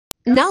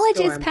Knowledge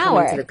is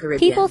power.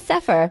 People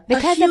suffer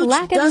because of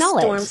lack of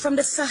knowledge. From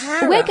the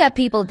Sahara. Wake up,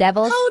 people,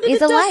 devils, How did is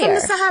the a dust from liar.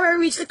 the Sahara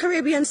reach the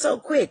Caribbean so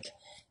quick?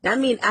 That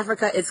means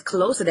Africa is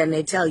closer than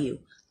they tell you.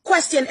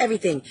 Question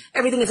everything.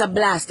 Everything is a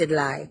blasted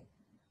lie.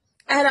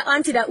 I had an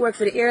auntie that worked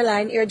for the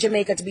airline, Air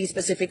Jamaica to be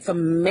specific, for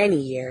many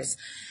years.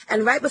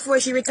 And right before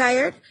she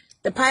retired,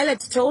 the pilot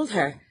told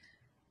her,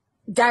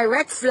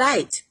 direct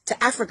flight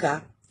to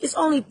Africa is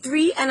only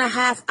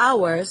 3.5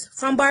 hours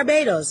from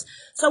Barbados.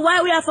 So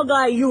why we have to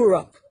go to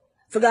Europe?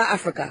 Forgot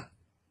Africa.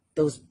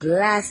 Those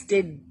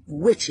blasted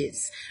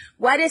witches.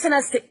 Why they send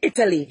us to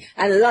Italy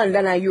and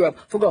London and Europe?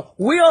 For go,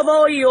 we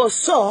over here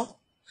so.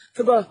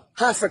 For go,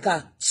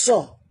 Africa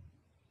so.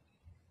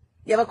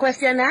 You have a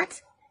question on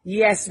that?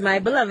 Yes, my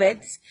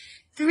beloveds.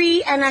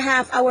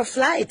 3.5 hour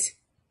flight.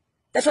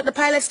 That's what the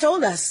pilots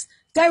told us.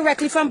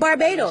 Directly from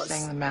Barbados. You're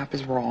saying the map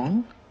is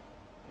wrong?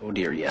 Oh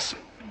dear, yes.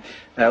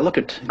 Look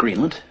at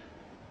Greenland.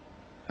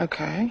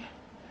 Okay.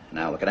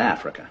 Now look at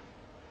Africa.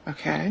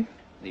 Okay.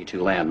 The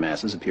two land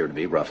masses appear to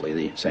be roughly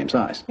the same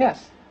size.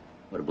 Yes.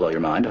 Would it blow your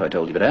mind if I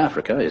told you that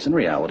Africa is in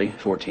reality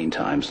 14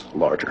 times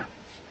larger?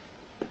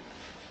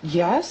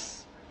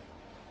 Yes?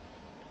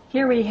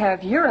 Here we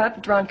have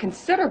Europe, drawn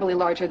considerably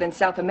larger than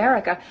South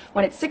America.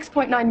 When it's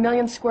 6.9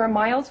 million square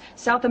miles,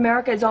 South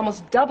America is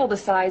almost double the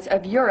size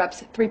of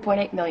Europe's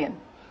 3.8 million.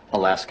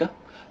 Alaska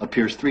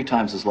appears 3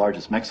 times as large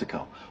as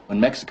Mexico, when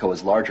Mexico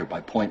is larger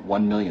by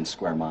 0.1 million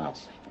square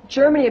miles.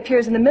 Germany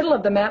appears in the middle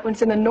of the map when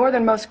it's in the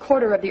northernmost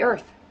quarter of the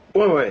Earth.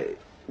 Wait.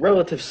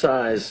 Relative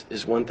size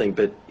is one thing,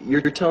 but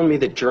you're telling me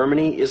that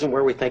Germany isn't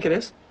where we think it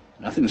is?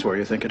 Nothing's where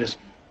you think it is.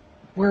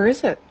 Where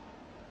is it?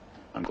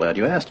 I'm glad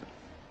you asked.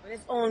 But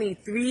it's only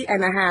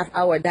 3.5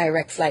 hour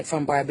direct flight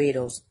from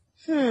Barbados.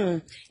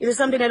 Is it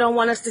something they don't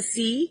want us to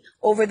see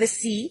over the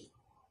sea?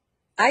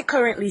 I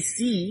currently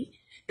see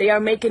they are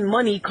making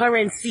money,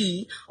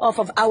 currency, off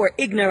of our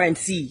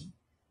ignorancy.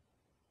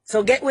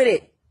 So get with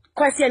it.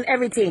 Question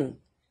everything.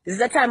 This is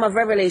the time of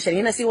revelation.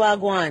 You know, see what I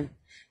go on.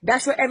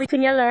 That's where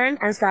everything you learn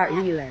and start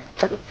relearn.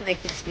 But looks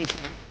like this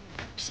before.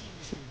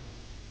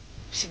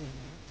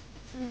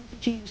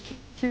 James came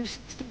through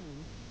 16.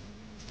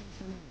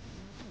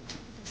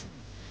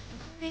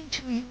 According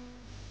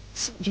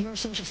to your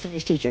social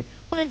studies teacher,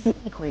 what is the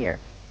equator?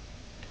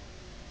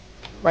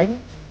 Right?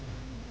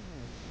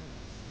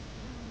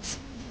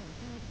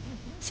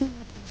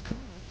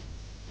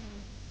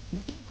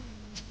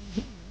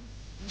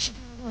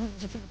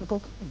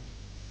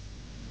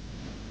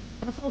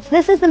 Now, folks,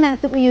 this is the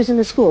map that we use in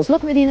the schools.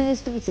 Look where the United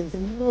States is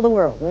in the middle of the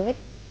world, right?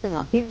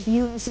 Now, here's the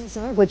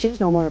USSR, which is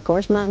no more, of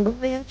course,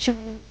 Mongolia,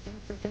 China,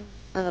 Africa,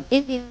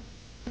 India,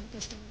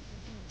 Pakistan,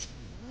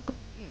 look over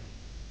here.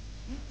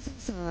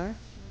 USSR,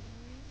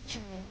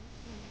 China.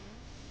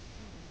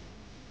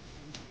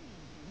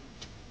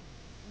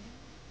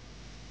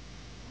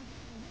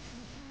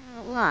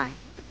 Why?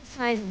 Look at the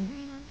size of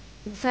Greenland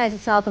and the size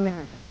of South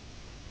America.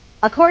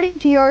 According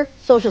to your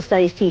social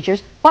studies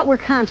teachers, what were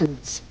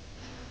continents?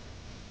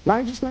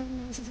 Largest land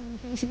masses on the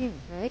face of the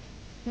earth, right?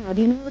 Now,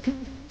 do you know the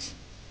continents?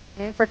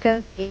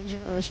 Africa, Asia,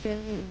 Australia,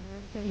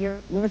 America,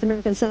 Europe, North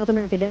America, and South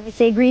America. Did I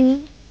say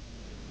Greenland?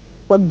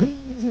 Well,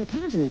 Greenland isn't a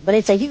continent, but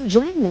it's a huge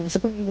landmass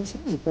according to this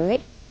map,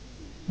 right?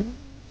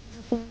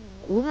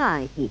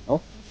 Why,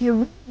 people? If you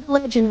read the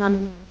legend on the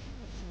map,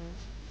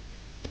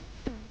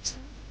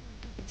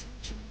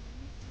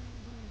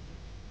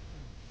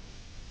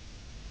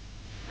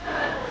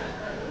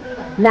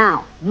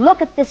 now,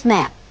 look at this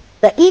map.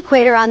 The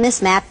equator on this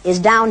map is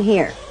down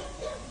here.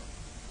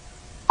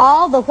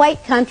 All the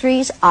white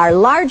countries are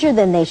larger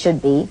than they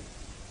should be,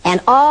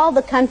 and all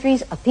the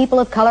countries of people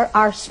of color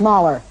are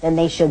smaller than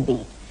they should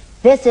be.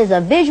 This is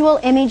a visual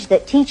image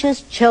that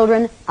teaches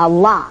children a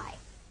lie.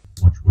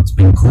 What's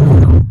been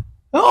cool?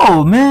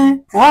 Oh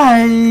man,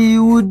 why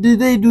would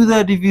they do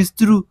that if it's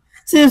true?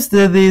 Seems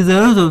that there is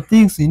a lot of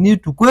things we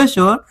need to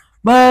question,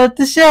 but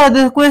share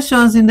the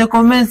questions in the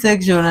comment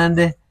section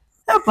and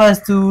help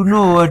us to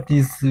know what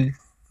is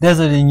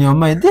dazzling your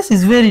mind. This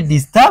is very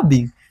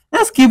disturbing.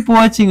 Let's keep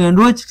watching and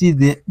watch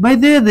it. By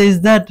the way, there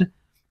is that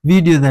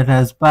video that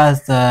has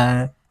passed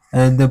the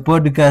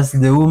podcast,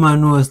 the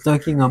woman who was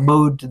talking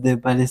about the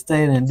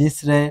Palestine and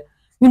Israel.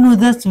 You know,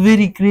 that's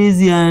very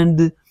crazy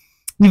and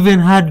even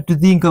hard to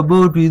think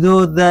about, with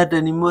all that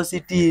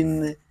animosity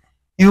in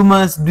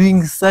humans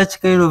doing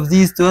such kind of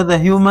this to other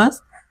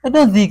humans. I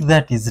don't think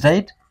that is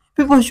right.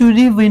 People should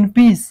live in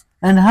peace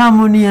and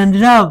harmony and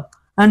love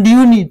and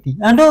unity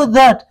and all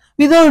that,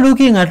 without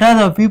looking at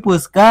other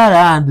people's color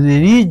and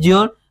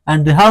religion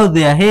and how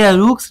their hair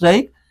looks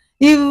like.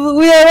 If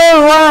we are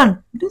all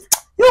one,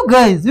 you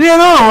guys, we are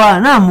all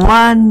one. I'm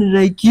one,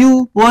 like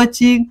you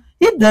watching.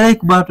 Hit the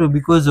like button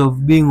because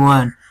of being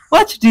one.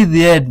 Watch till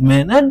the end,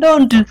 man, and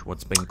don't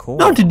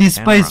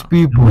despise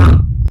people.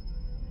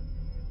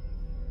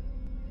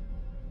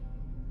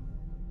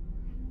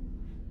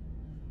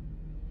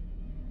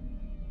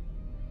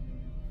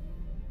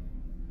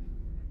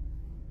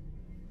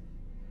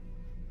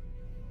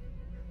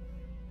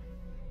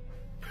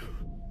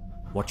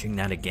 Watching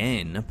that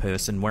again, a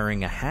person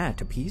wearing a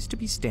hat appears to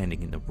be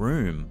standing in the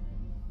room.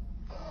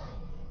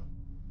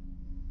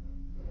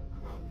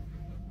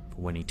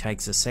 When he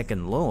takes a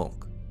second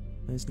look,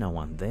 there's no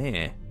one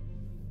there.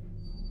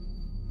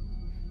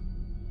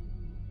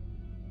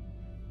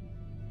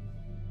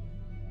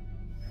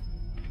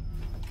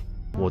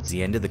 Towards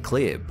the end of the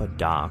clip, a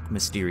dark,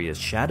 mysterious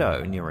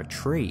shadow near a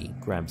tree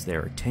grabs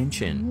their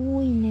attention.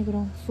 Muy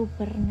negro,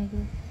 súper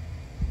negro.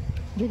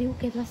 Yo digo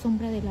que es la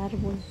sombra del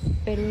árbol,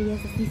 pero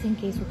ellas dicen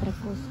que es otra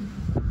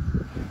cosa.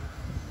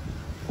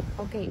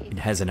 Okay. It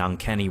has an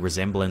uncanny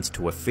resemblance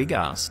to a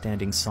figure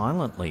standing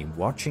silently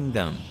watching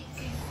them.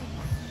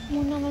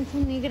 Una mancha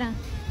negra.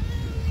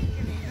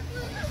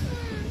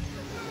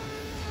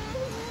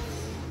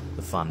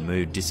 The fun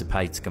mood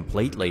dissipates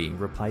completely,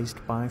 replaced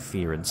by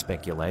fear and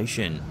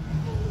speculation.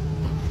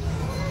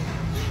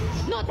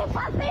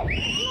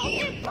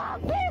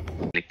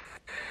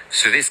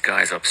 So this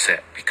guy's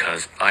upset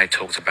because I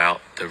talked about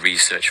the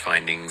research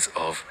findings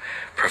of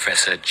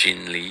Professor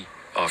Jin Li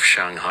of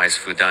Shanghai's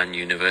Fudan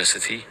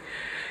University,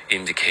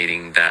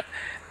 indicating that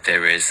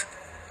there is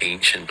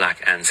ancient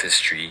black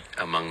ancestry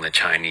among the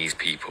Chinese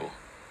people.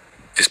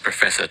 This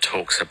professor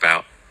talks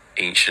about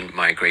ancient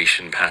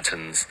migration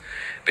patterns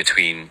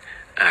between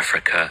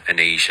Africa and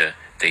Asia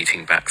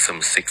dating back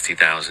some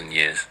 60,000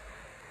 years.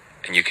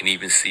 And you can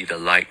even see the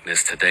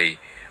likeness today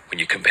when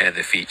you compare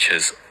the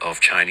features of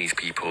Chinese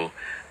people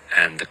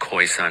and the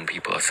Khoisan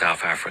people of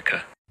South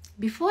Africa.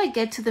 Before I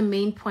get to the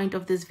main point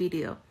of this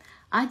video,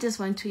 I just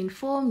want to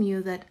inform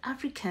you that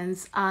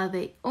Africans are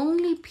the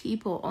only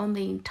people on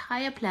the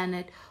entire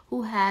planet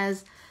who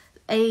has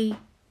a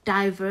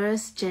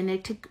diverse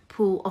genetic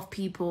pool of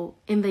people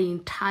in the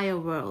entire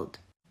world.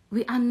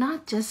 We are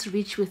not just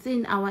rich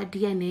within our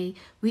DNA,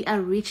 we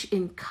are rich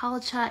in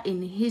culture,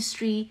 in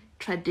history,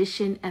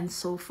 tradition, and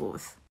so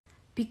forth.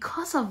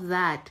 Because of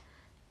that,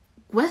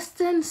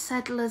 Western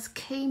settlers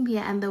came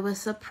here and they were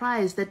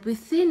surprised that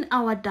within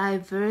our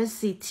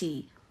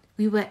diversity,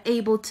 we were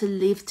able to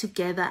live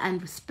together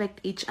and respect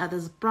each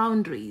other's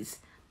boundaries.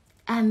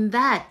 And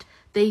that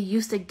they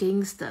used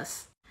against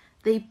us.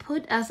 They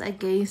put us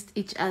against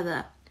each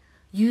other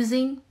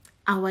using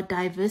our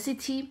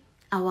diversity,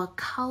 our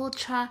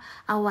culture,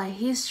 our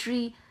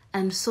history,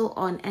 and so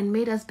on, and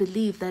made us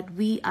believe that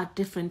we are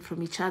different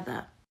from each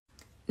other.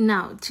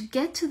 Now, to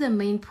get to the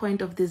main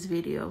point of this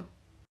video,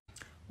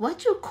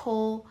 what you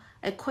call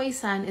a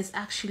Khoisan is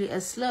actually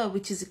a slur,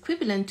 which is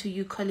equivalent to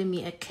you calling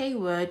me a K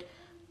word,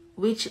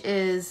 which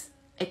is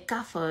a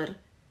kafir,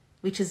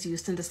 which is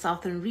used in the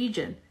southern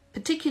region,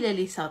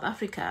 particularly South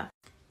Africa.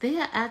 They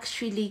are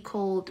actually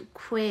called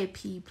Khwe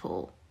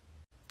people.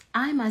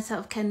 I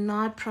myself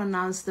cannot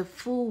pronounce the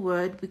full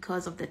word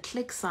because of the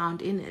click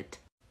sound in it.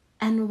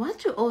 And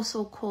what you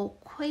also call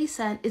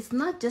Khoisan is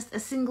not just a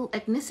single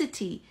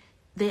ethnicity.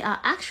 They are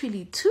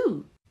actually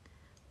two.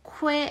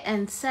 Khwe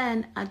and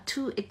San are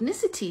two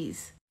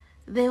ethnicities.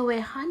 They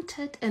were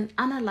hunted and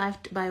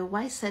unalived by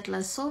white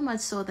settlers, so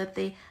much so that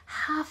they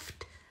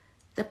halved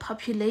the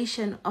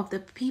population of the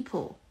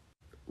people,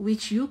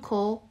 which you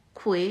call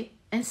Khwe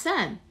and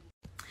San.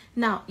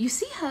 Now, you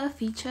see her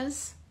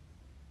features?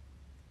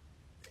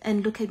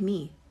 And look at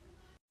me.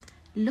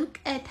 Look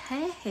at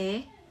her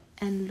hair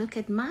and look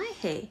at my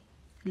hair.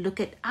 Look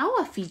at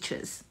our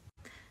features.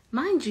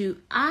 Mind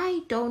you,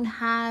 I don't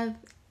have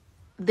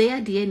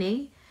their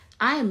DNA.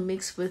 I am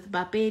mixed with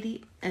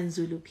Bapedi and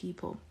Zulu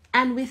people.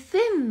 And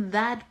within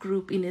that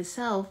group in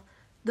itself,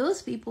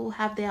 those people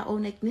have their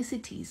own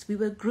ethnicities. We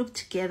were grouped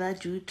together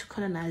due to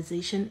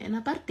colonization and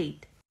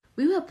apartheid.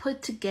 We were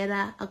put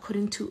together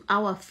according to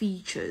our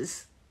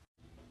features.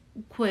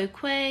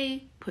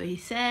 Khwe,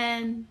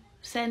 Khoisan,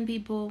 San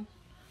people,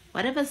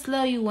 whatever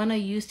slur you want to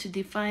use to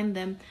define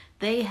them,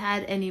 they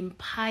had an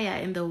empire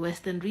in the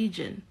Western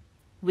region,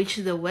 which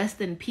the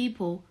Western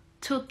people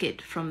took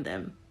it from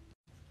them.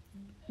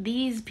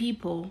 These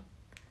people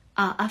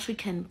are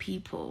African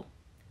people.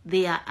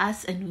 They are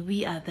us and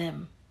we are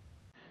them.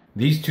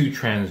 These two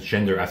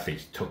transgender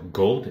athletes took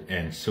gold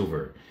and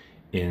silver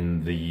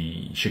in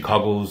the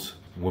Chicago's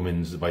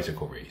women's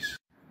bicycle race.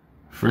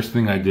 First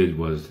thing I did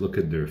was look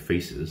at their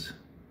faces.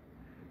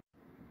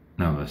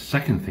 Now the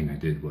second thing I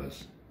did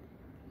was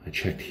I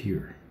checked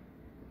here.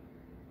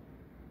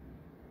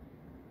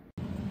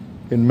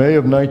 In May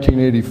of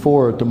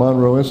 1984 at the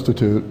Monroe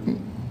Institute,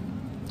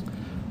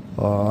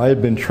 I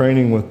had been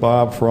training with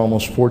Bob for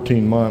almost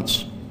 14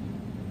 months,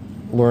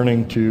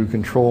 learning to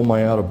control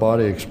my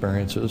out-of-body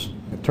experiences.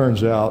 It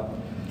turns out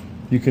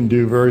you can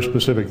do very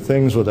specific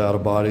things with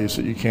out-of-bodies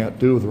that you can't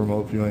do with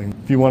remote viewing.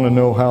 If you want to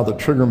know how the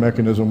trigger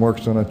mechanism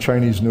works on a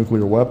Chinese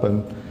nuclear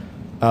weapon,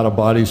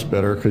 out-of-body's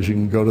better because you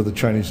can go to the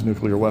Chinese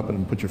nuclear weapon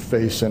and put your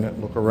face in it,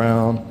 look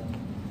around,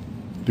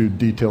 do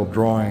detailed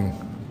drawing.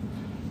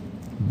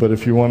 But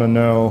if you want to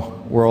know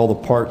where all the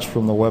parts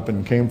from the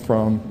weapon came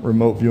from,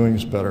 remote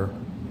viewing's better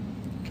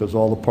because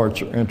all the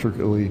parts are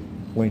intricately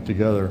linked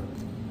together.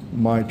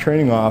 My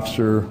training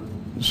officer,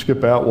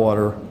 Skip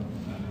Atwater,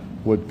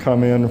 would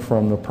come in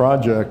from the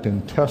project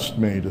and test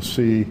me to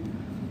see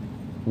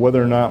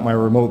whether or not my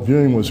remote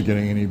viewing was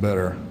getting any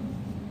better.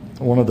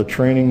 One of the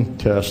training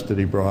tests that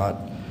he brought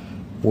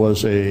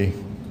was a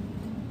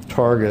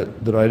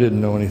target that I didn't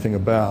know anything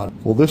about.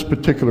 Well, this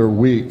particular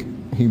week,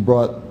 he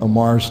brought a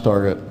Mars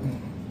target.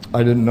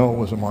 I didn't know it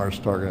was a Mars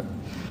target.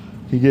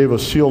 He gave a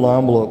sealed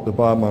envelope to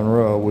Bob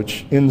Monroe,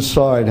 which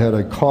inside had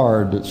a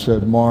card that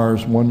said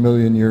Mars 1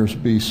 million years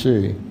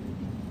BC.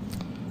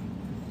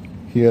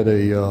 He had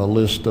a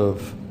list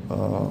of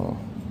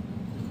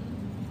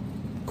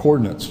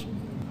coordinates.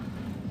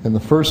 And the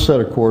first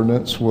set of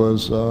coordinates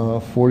was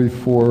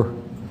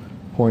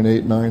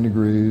 44.89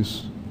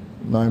 degrees,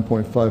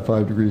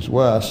 9.55 degrees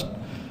west.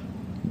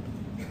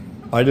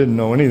 I didn't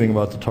know anything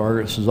about the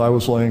targets as I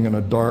was laying in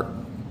a dark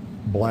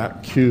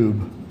black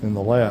cube in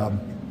the lab,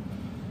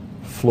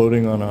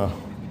 floating on a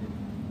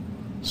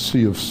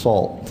sea of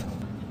salt.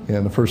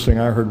 And the first thing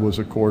I heard was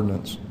the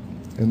coordinates.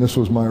 And this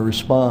was my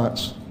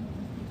response.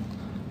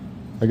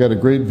 I got a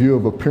great view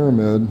of a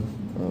pyramid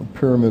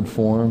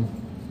form,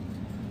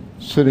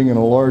 sitting in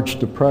a large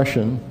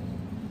depression.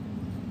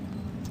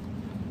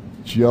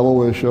 It's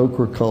yellowish,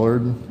 ochre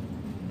colored.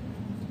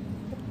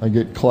 I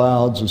get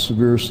clouds, a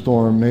severe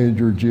storm,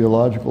 major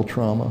geological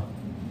trauma.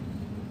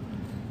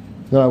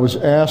 Then I was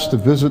asked to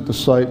visit the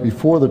site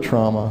before the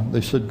trauma.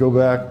 They said, go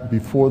back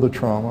before the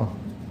trauma.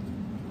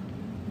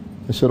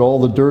 They said all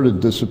the dirt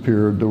had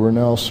disappeared. There were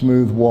now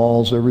smooth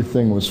walls.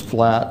 Everything was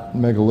flat,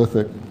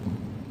 megalithic.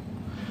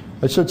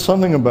 I said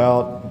something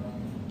about,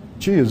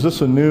 gee, is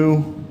this a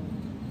new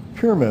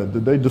pyramid?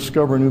 Did they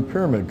discover a new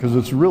pyramid? Because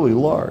it's really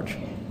large.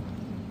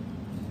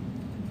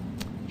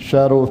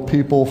 Shadow of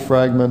people,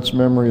 fragments,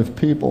 memory of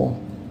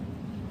people.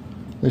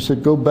 They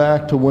said, go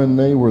back to when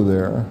they were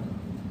there.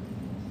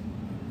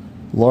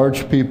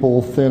 Large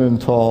people, thin and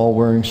tall,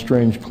 wearing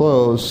strange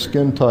clothes,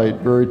 skin tight,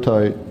 very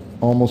tight,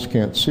 almost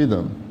can't see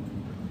them.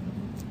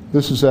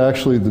 This is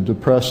actually the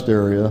depressed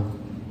area.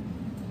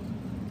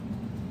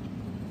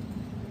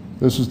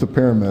 This is the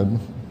pyramid.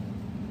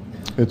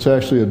 It's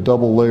actually a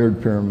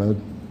double-layered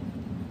pyramid.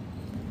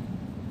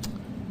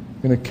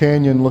 In a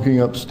canyon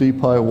looking up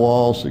steep, high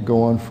walls that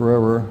go on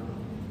forever.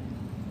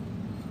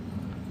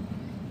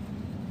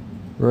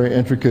 Very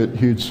intricate,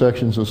 huge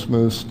sections of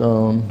smooth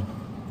stone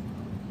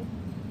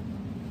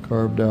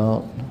carved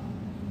out.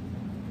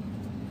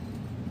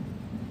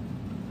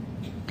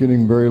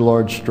 Getting very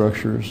large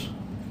structures.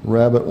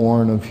 Rabbit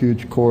warren of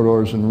huge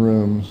corridors and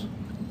rooms.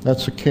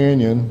 That's a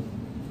canyon,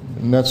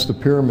 and that's the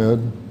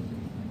pyramid.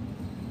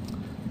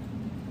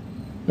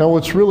 Now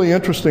what's really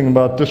interesting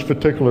about this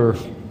particular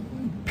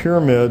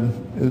pyramid,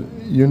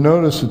 you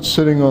notice it's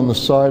sitting on the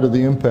side of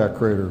the impact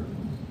crater.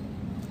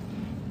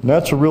 And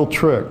that's a real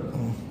trick,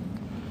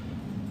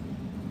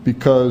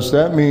 because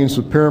that means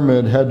the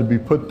pyramid had to be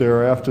put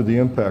there after the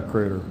impact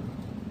crater.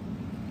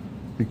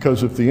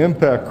 Because if the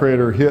impact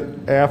crater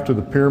hit after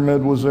the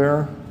pyramid was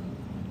there,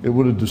 it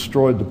would have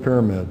destroyed the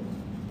pyramid.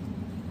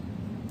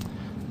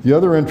 The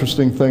other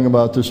interesting thing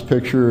about this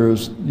picture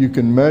is you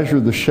can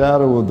measure the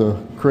shadow of the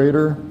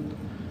crater,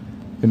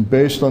 and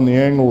based on the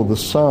angle of the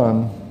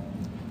sun,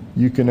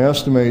 you can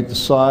estimate the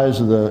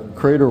size of the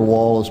crater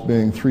wall as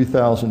being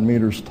 3,000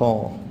 meters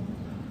tall.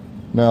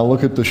 Now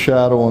look at the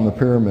shadow on the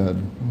pyramid.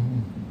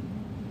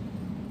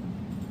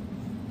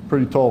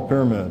 Pretty tall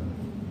pyramid.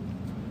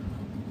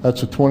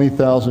 That's a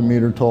 20,000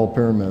 meter tall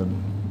pyramid.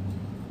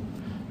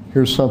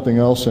 Here's something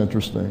else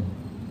interesting.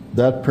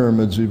 That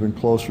pyramid's even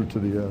closer to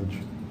the edge.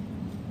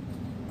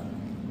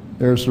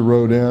 There's the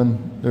road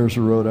in, there's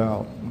the road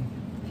out.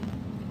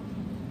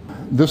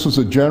 This is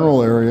a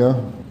general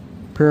area.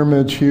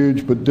 Pyramid's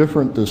huge, but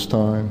different this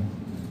time.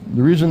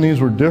 The reason these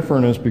were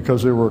different is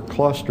because they were a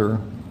cluster.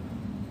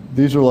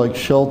 These are like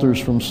shelters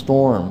from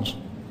storms.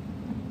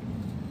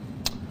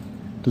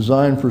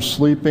 Designed for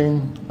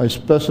sleeping, I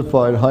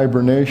specified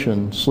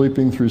hibernation,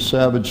 sleeping through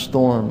savage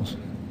storms.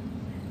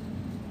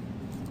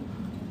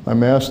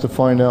 I'm asked to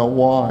find out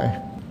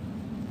why.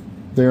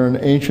 They're an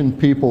ancient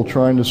people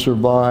trying to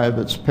survive.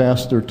 It's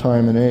past their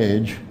time and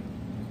age.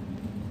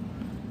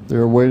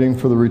 They're waiting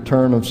for the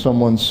return of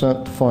someone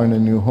sent to find a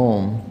new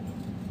home.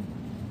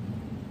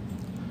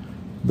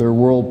 Their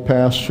world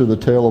passed through the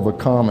tail of a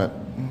comet.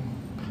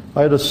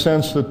 I had a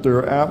sense that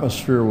their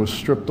atmosphere was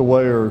stripped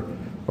away or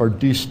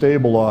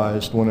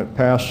destabilized when it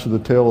passed through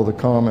the tail of the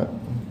comet.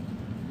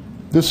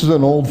 This is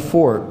an old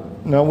fort.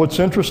 Now what's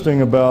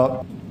interesting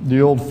about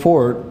the old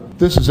fort,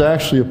 this is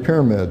actually a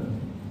pyramid.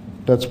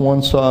 That's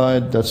one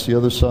side, that's the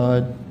other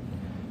side,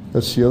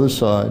 that's the other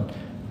side.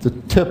 The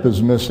tip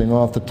is missing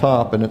off the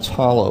top and it's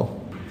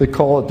hollow. They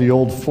call it the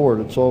old fort.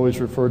 It's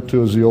always referred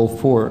to as the old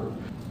fort.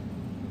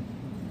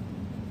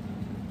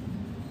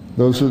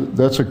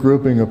 That's a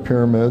grouping of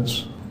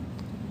pyramids.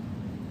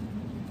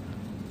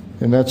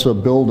 And that's a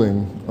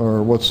building,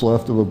 or what's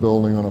left of a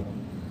building on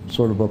a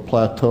sort of a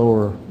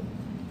plateau.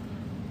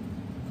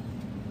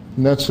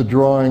 And that's the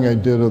drawing I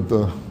did of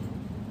the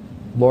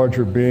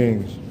larger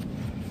beings.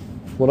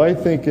 What I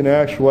think in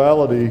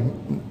actuality,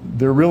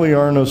 there really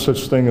are no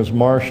such thing as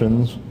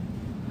Martians.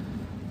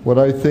 What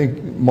I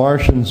think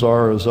Martians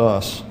are is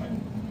us.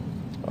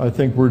 I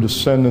think we're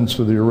descendants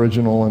of the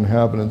original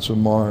inhabitants of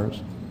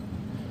Mars.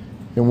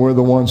 And we're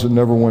the ones that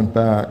never went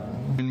back.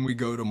 When we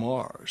go to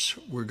Mars,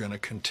 we're going to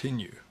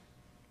continue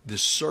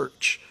this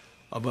search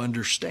of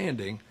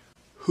understanding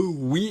who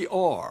we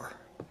are,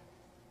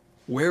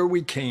 where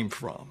we came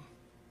from,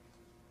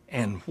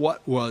 and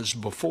what was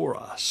before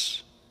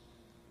us,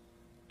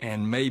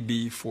 and may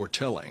be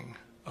foretelling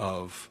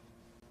of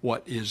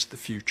what is the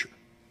future.